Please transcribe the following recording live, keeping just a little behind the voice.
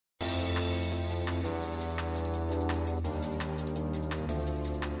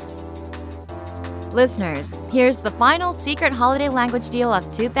Listeners, here's the final secret holiday language deal of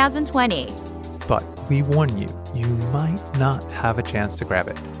 2020. But we warn you, you might not have a chance to grab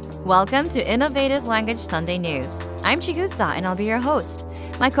it. Welcome to Innovative Language Sunday News. I'm Chigusa and I'll be your host.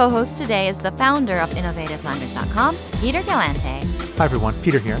 My co-host today is the founder of InnovativeLanguage.com, Peter Galante. Hi everyone,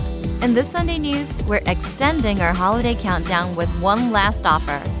 Peter here. In this Sunday News, we're extending our holiday countdown with one last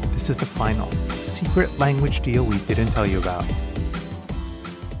offer. This is the final secret language deal we didn't tell you about.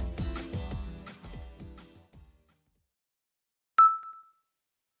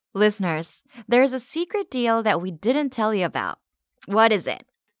 Listeners, there's a secret deal that we didn't tell you about. What is it?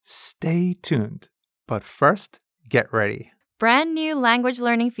 Stay tuned. But first, get ready. Brand new language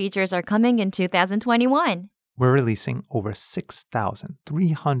learning features are coming in 2021. We're releasing over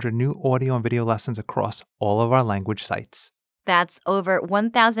 6,300 new audio and video lessons across all of our language sites. That's over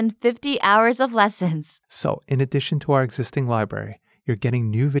 1,050 hours of lessons. So, in addition to our existing library, you're getting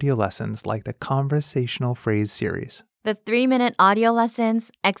new video lessons like the Conversational Phrase series, the 3-minute audio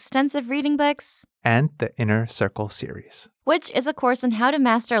lessons, extensive reading books, and the Inner Circle series, which is a course on how to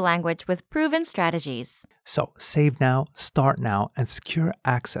master language with proven strategies. So save now, start now, and secure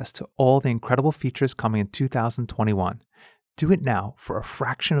access to all the incredible features coming in 2021. Do it now for a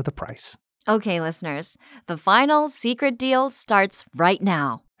fraction of the price. Okay, listeners, the final secret deal starts right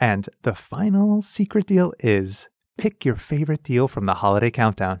now. And the final secret deal is pick your favorite deal from the holiday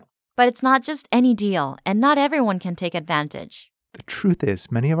countdown. But it's not just any deal, and not everyone can take advantage. The truth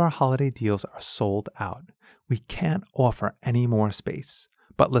is, many of our holiday deals are sold out. We can't offer any more space.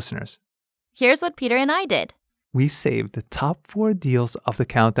 But listeners, here's what Peter and I did. We saved the top 4 deals of the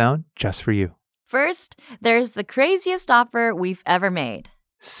countdown just for you. First, there's the craziest offer we've ever made.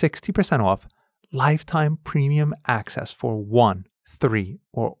 60% off lifetime premium access for 1, 3,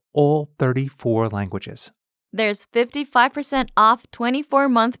 or all 34 languages. There's 55% off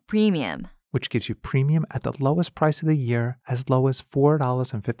 24-month premium, which gives you premium at the lowest price of the year, as low as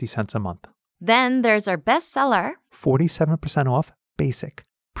 $4.50 a month. Then there's our bestseller, 47% off basic,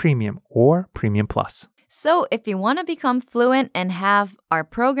 premium, or premium plus. So if you want to become fluent and have our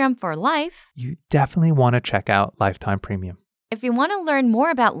program for life, you definitely want to check out Lifetime Premium. If you want to learn more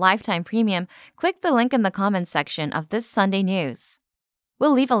about Lifetime Premium, click the link in the comments section of this Sunday News.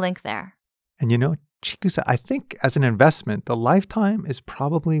 We'll leave a link there. And you know, Chigusa, I think as an investment, the Lifetime is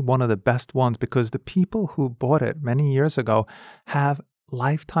probably one of the best ones because the people who bought it many years ago have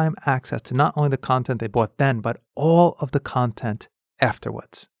lifetime access to not only the content they bought then, but all of the content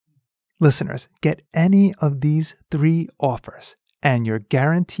afterwards. Listeners, get any of these 3 offers and you're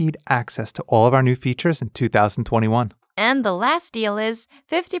guaranteed access to all of our new features in 2021. And the last deal is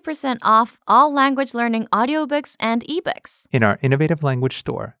 50% off all language learning audiobooks and ebooks in our Innovative Language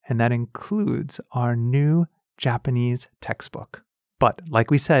store, and that includes our new Japanese textbook. But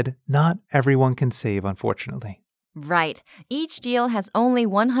like we said, not everyone can save, unfortunately. Right. Each deal has only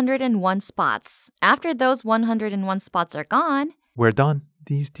 101 spots. After those 101 spots are gone, we're done.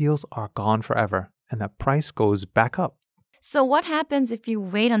 These deals are gone forever, and the price goes back up. So what happens if you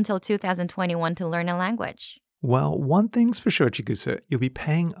wait until 2021 to learn a language? Well, one thing's for sure, Chigusa, you'll be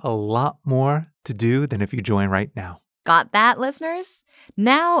paying a lot more to do than if you join right now. Got that, listeners?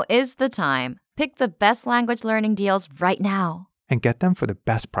 Now is the time. Pick the best language learning deals right now. And get them for the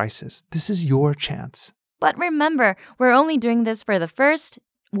best prices. This is your chance. But remember, we're only doing this for the first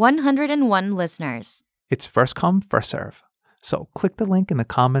 101 listeners. It's first come, first serve. So click the link in the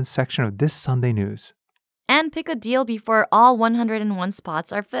comments section of this Sunday News. And pick a deal before all 101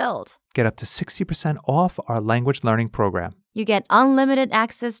 spots are filled. Get up to 60% off our language learning program. You get unlimited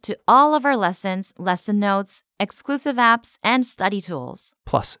access to all of our lessons, lesson notes, exclusive apps, and study tools.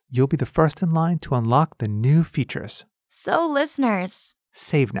 Plus, you'll be the first in line to unlock the new features. So, listeners,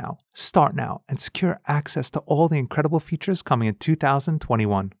 save now, start now, and secure access to all the incredible features coming in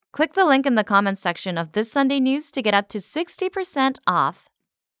 2021. Click the link in the comments section of this Sunday News to get up to 60% off.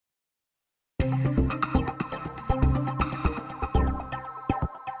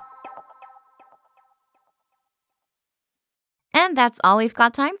 And that's all we've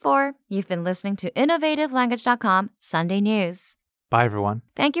got time for. You've been listening to InnovativeLanguage.com Sunday News. Bye, everyone.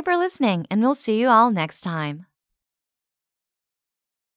 Thank you for listening, and we'll see you all next time.